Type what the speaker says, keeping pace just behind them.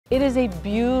It is a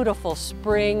beautiful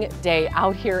spring day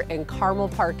out here in Carmel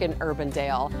Park in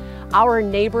Urbandale. Our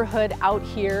neighborhood out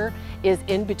here is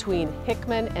in between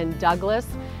Hickman and Douglas,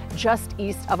 just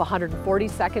east of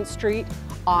 142nd Street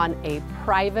on a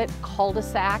private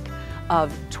cul-de-sac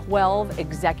of 12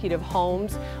 executive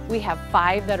homes. We have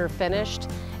 5 that are finished,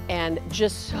 and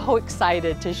just so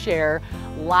excited to share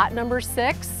lot number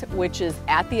 6, which is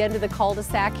at the end of the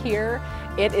cul-de-sac here.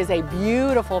 It is a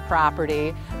beautiful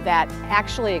property that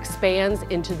actually expands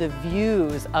into the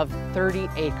views of 30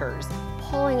 acres.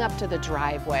 Pulling up to the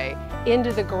driveway,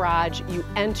 into the garage, you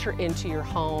enter into your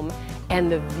home,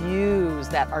 and the views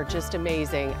that are just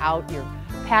amazing out your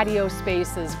patio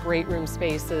spaces, great room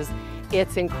spaces.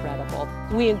 It's incredible.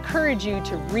 We encourage you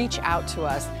to reach out to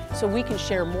us so we can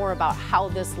share more about how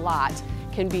this lot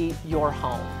can be your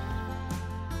home.